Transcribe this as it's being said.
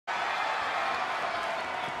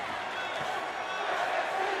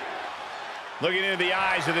Looking into the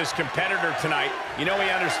eyes of this competitor tonight, you know he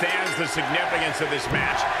understands the significance of this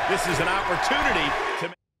match. This is an opportunity to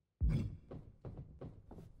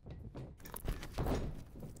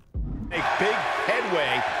make big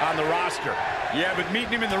headway on the roster. Yeah, but meeting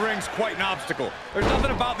him in the ring's quite an obstacle. There's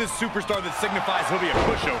nothing about this superstar that signifies he'll be a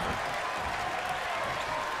pushover.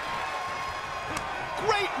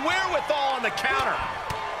 Great wherewithal on the counter.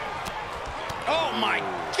 Oh, my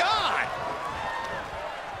God!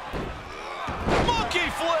 Monkey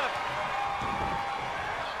flip!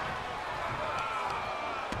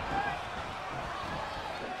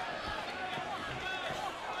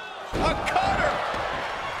 A cutter!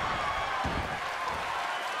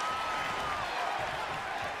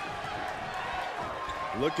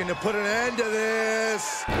 Looking to put an end to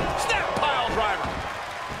this. Snap pile driver!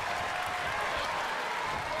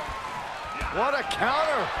 What a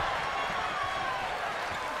counter!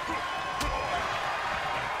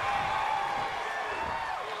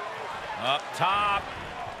 Up top.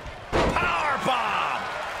 Power bomb!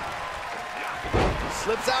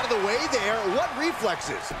 Slips out of the way there. What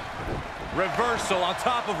reflexes? Reversal on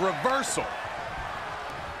top of reversal.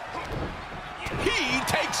 He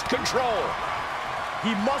takes control.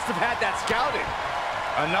 He must have had that scouted.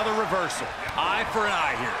 Another reversal. Eye for an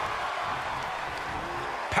eye here.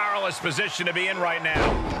 Powerless position to be in right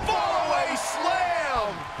now. Fallaway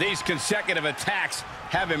slam! These consecutive attacks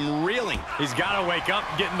have him reeling. He's got to wake up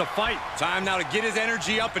and get in the fight. Time now to get his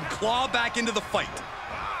energy up and claw back into the fight.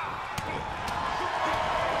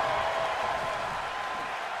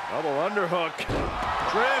 Double underhook.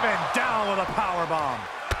 Driven down with a power bomb.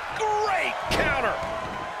 Great counter.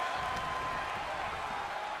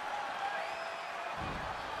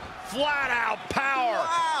 Flat out power.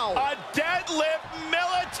 Wow. A deadlift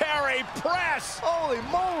military press. Holy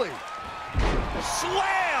moly.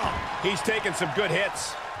 Slam. He's taking some good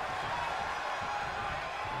hits.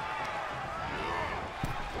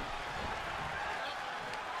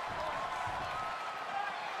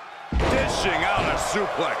 Dishing out a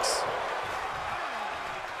suplex.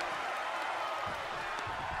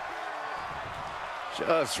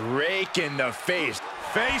 Just rake in the face.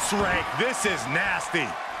 Face rake. This is nasty.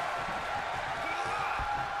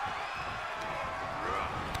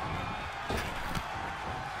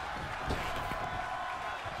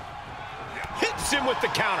 Hits him with the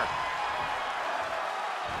counter.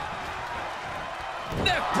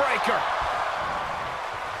 Neck breaker.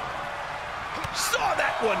 Saw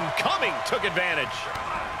that one coming. Took advantage.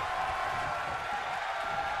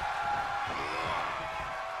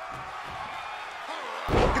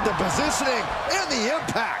 Look at the positioning and the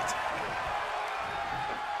impact.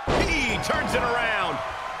 He turns it around.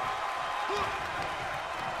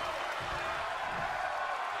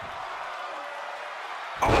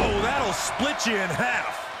 Oh, that'll split you in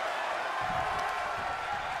half.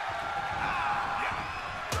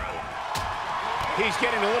 He's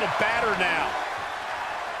getting a little battered now.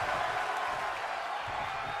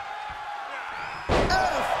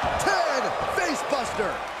 F10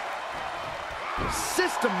 facebuster.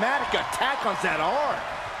 Systematic attack on that arm.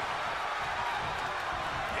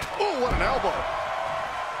 Oh, what an elbow.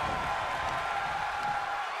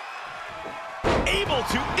 Able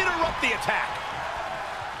to interrupt the attack.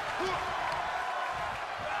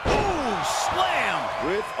 Ooh, slam.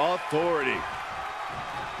 With authority.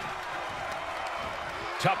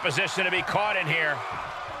 Tough position to be caught in here.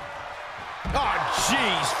 Oh,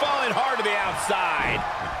 jeez, falling hard to the outside.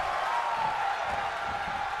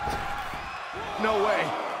 No way.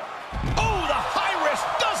 Oh, the high risk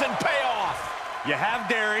doesn't pay off. You have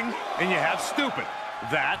daring and you have stupid.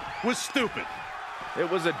 That was stupid. It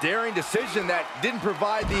was a daring decision that didn't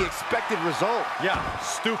provide the expected result. Yeah,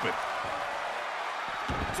 stupid.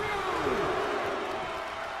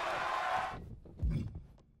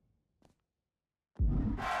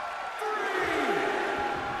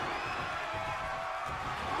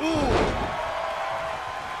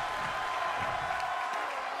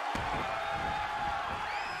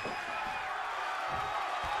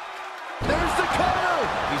 There's the cover.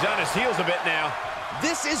 He's on his heels a bit now.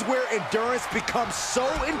 This is where endurance becomes so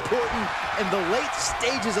important in the late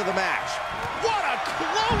stages of the match. What a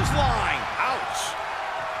clothesline! Ouch!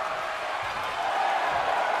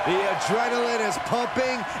 The adrenaline is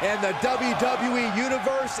pumping, and the WWE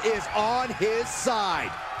Universe is on his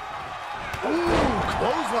side. Ooh,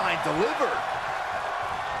 clothesline delivered.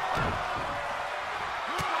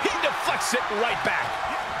 He deflects it right back.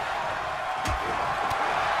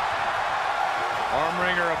 Arm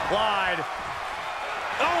wringer applied.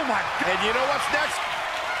 Oh, my God. And you know what's next?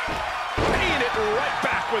 Paying it right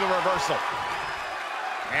back with a reversal.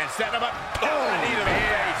 And set him up. Oh, knee to the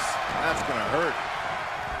face. That's gonna hurt.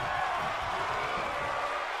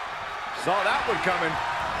 Saw that one coming.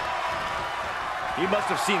 He must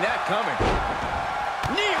have seen that coming.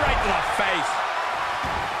 Knee right to the face.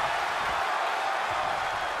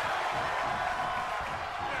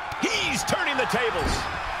 He's turning the tables.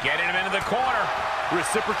 Getting him into the corner.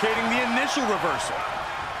 Reciprocating the initial reversal.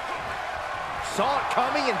 Saw it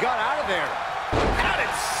coming and got out of there. Had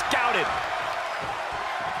it scouted.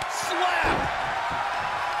 Slap.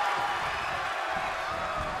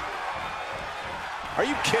 Are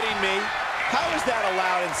you kidding me? How is that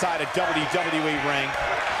allowed inside a WWE ring?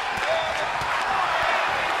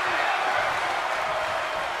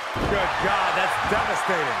 Good God, that's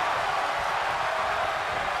devastating.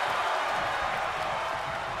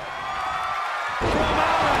 From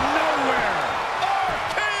out of nowhere.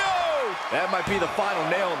 RKO. That might be the final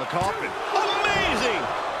nail in the coffin. Amazing.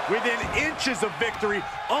 Within inches of victory,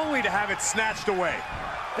 only to have it snatched away.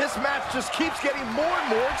 This match just keeps getting more and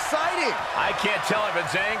more exciting. I can't tell if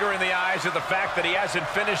it's anger in the eyes of the fact that he hasn't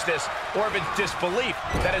finished this, or if it's disbelief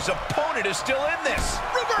that his opponent is still in this.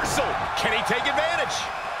 Reversal. Can he take advantage?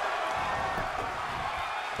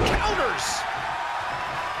 Counters.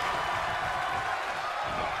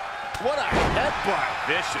 What a headbutt.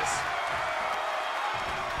 Vicious.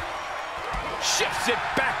 Shifts it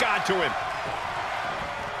back onto him.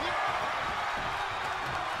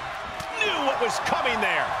 Knew what was coming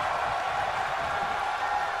there.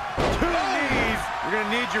 Two knees. You're going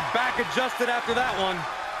to need your back adjusted after that one.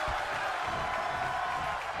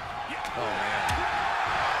 Oh, man.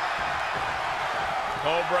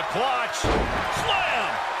 Cobra clutch. Slam.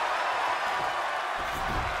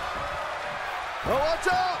 Oh, watch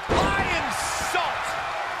out. Lion salt.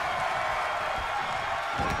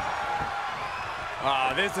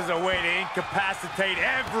 This is a way to incapacitate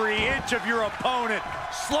every inch of your opponent,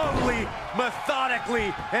 slowly,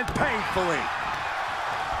 methodically, and painfully.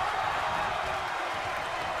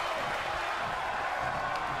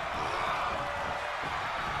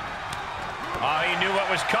 Oh, he knew what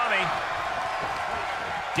was coming.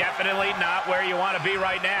 Definitely not where you want to be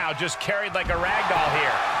right now. Just carried like a rag doll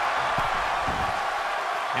here.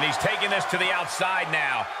 And he's taking this to the outside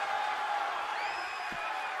now.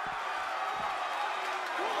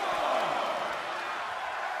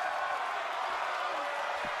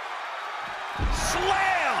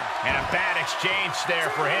 Slam! And a bad exchange there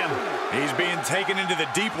for him. He's being taken into the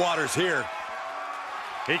deep waters here.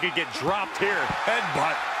 He could get dropped here.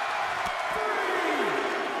 Headbutt.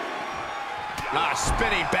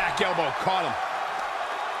 Spinning back elbow caught him.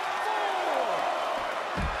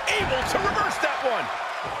 Able to reverse that one.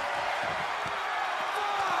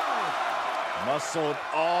 Muscled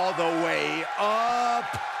all the way up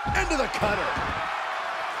into the cutter.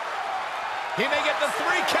 He may get the 3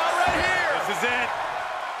 count right here. This is it.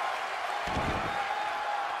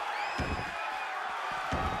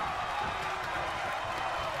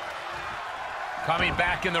 Coming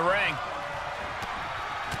back in the ring.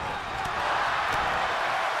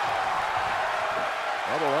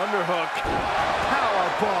 Double underhook.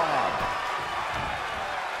 Powerbomb.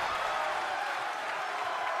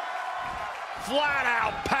 Flat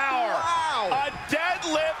out power. Wow. A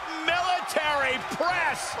deadlift military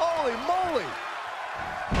press. Holy moly.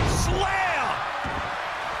 Slam.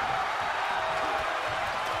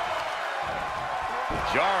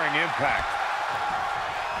 Jarring impact.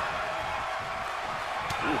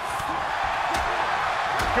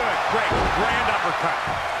 Good, great, grand uppercut.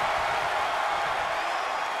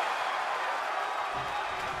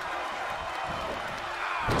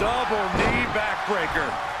 Double knee backbreaker.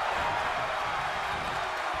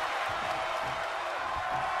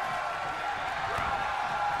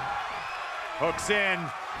 Hooks in.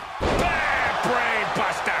 Bam! Brain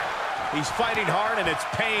buster. He's fighting hard and it's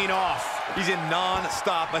paying off. He's in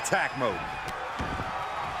non-stop attack mode.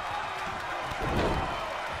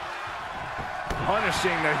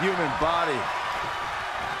 Punishing the human body.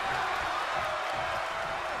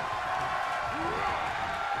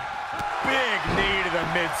 Big knee to the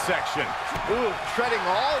midsection. Ooh, treading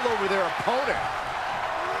all over their opponent.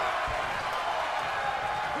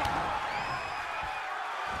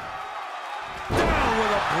 Down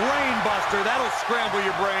with a brain buster. That'll scramble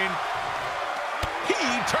your brain. He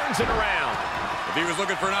turns it around. If he was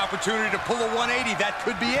looking for an opportunity to pull a 180, that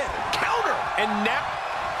could be it. Counter. And now.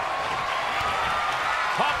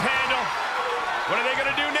 Pop handle. What are they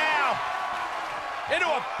going to do now?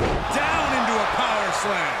 Down into a power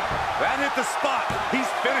slam. That hit the spot. He's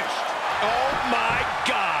finished. Oh, my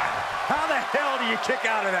God. How the hell do you kick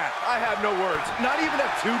out of that? I have no words. Not even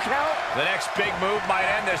a 2 count? The next big move might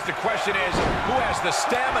end this. The question is, who has the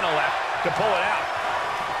stamina left to pull it out?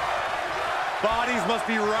 Bodies must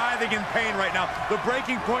be writhing in pain right now. The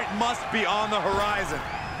breaking point must be on the horizon.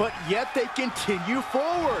 But yet they continue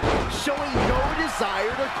forward, showing no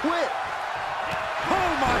desire to quit.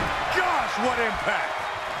 Oh my gosh, what impact!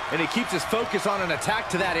 And he keeps his focus on an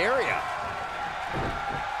attack to that area.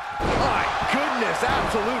 My goodness,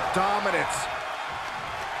 absolute dominance.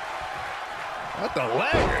 What the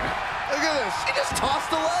leg? Look at this, he just tossed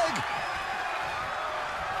the leg.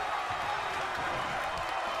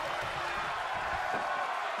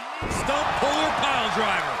 Stump puller pile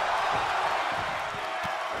driver.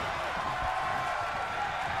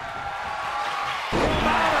 From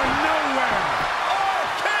out of nowhere.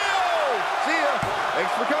 KO! See ya.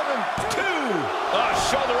 Thanks for coming. 2.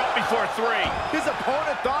 Shoulder up before 3. His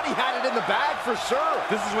opponent thought he had it in the bag for sure.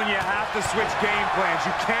 This is when you have to switch game plans.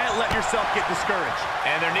 You can't let yourself get discouraged.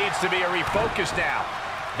 And there needs to be a refocus now.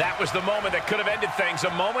 That was the moment that could have ended things.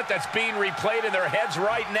 A moment that's being replayed in their heads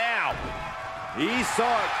right now. He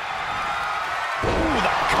saw it. Ooh,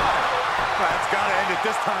 the cutter. That's got to end it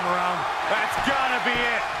this time around. That's got to be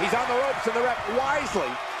it. He's on the ropes, and the ref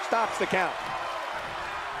wisely stops the count.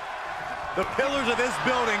 The pillars of this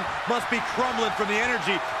building must be crumbling from the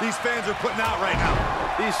energy these fans are putting out right now.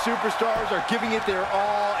 These superstars are giving it their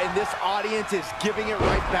all, and this audience is giving it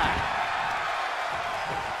right back.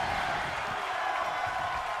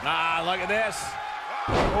 Ah, look at this.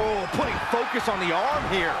 Oh, putting focus on the arm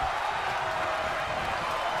here.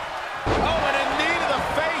 Oh, and a knee to the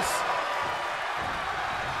face.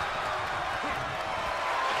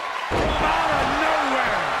 From out of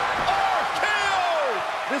nowhere.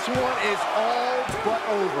 This one is all but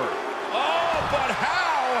over. Oh, but how?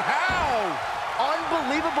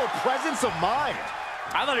 Unbelievable presence of mind.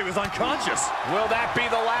 I thought he was unconscious. Will that be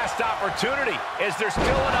the last opportunity? Is there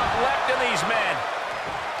still enough left in these men?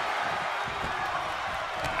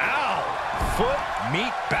 Ow! Foot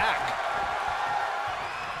meet back.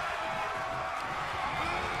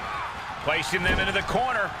 Placing them into the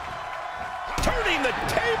corner. Turning the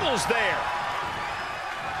tables there.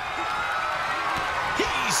 He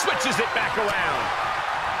switches it back around.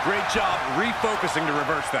 Great job refocusing to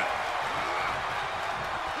reverse that.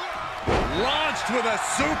 Launched with a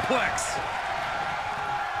suplex.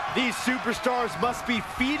 These superstars must be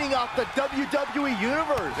feeding off the WWE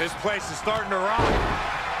Universe. This place is starting to rock.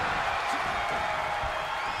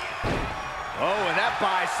 Oh, and that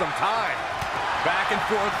buys some time. Back and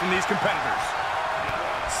forth from these competitors.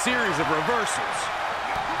 Series of reversals.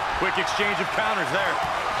 Quick exchange of counters there.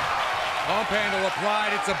 Pump handle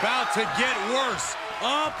applied. It's about to get worse.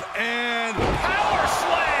 Up and Power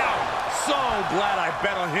slam! so glad I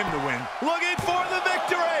bet on him to win. Looking for the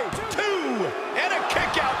victory. 2 and a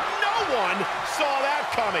kick out. No one saw that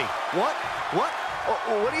coming. What?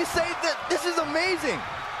 What do you say? This is amazing.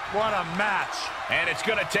 What a match. And it's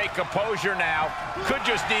going to take composure now. Could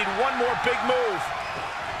just need one more big move.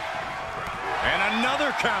 And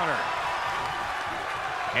another counter.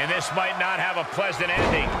 And this might not have a pleasant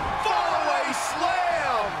ending. Fallaway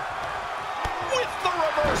slam With the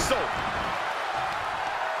reversal.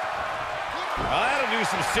 Well, that'll do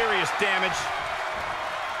some serious damage.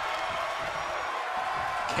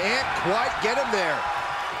 Can't quite get him there.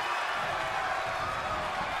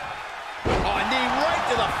 Oh, a knee right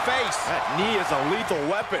to the face. That knee is a lethal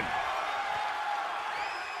weapon.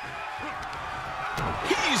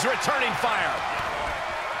 He's returning fire.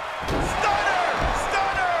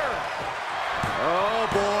 Oh,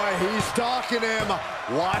 boy, he's stalking him,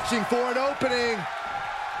 watching for an opening.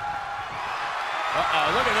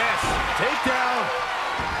 Uh-oh, look at this. Takedown.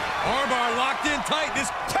 Armbar locked in tight. This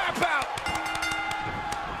Tap out.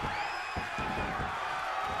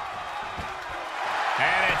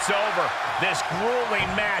 And it's over. This grueling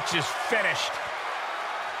match is finished.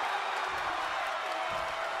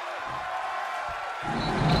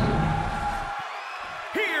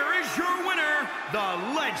 Here is your winner, the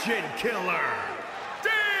Legend Killer,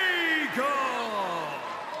 deailga!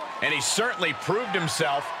 And he certainly proved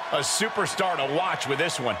himself a superstar to watch with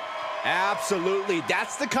this one. Absolutely.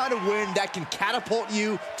 That's the kind of win that can catapult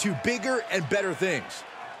you to bigger and better things.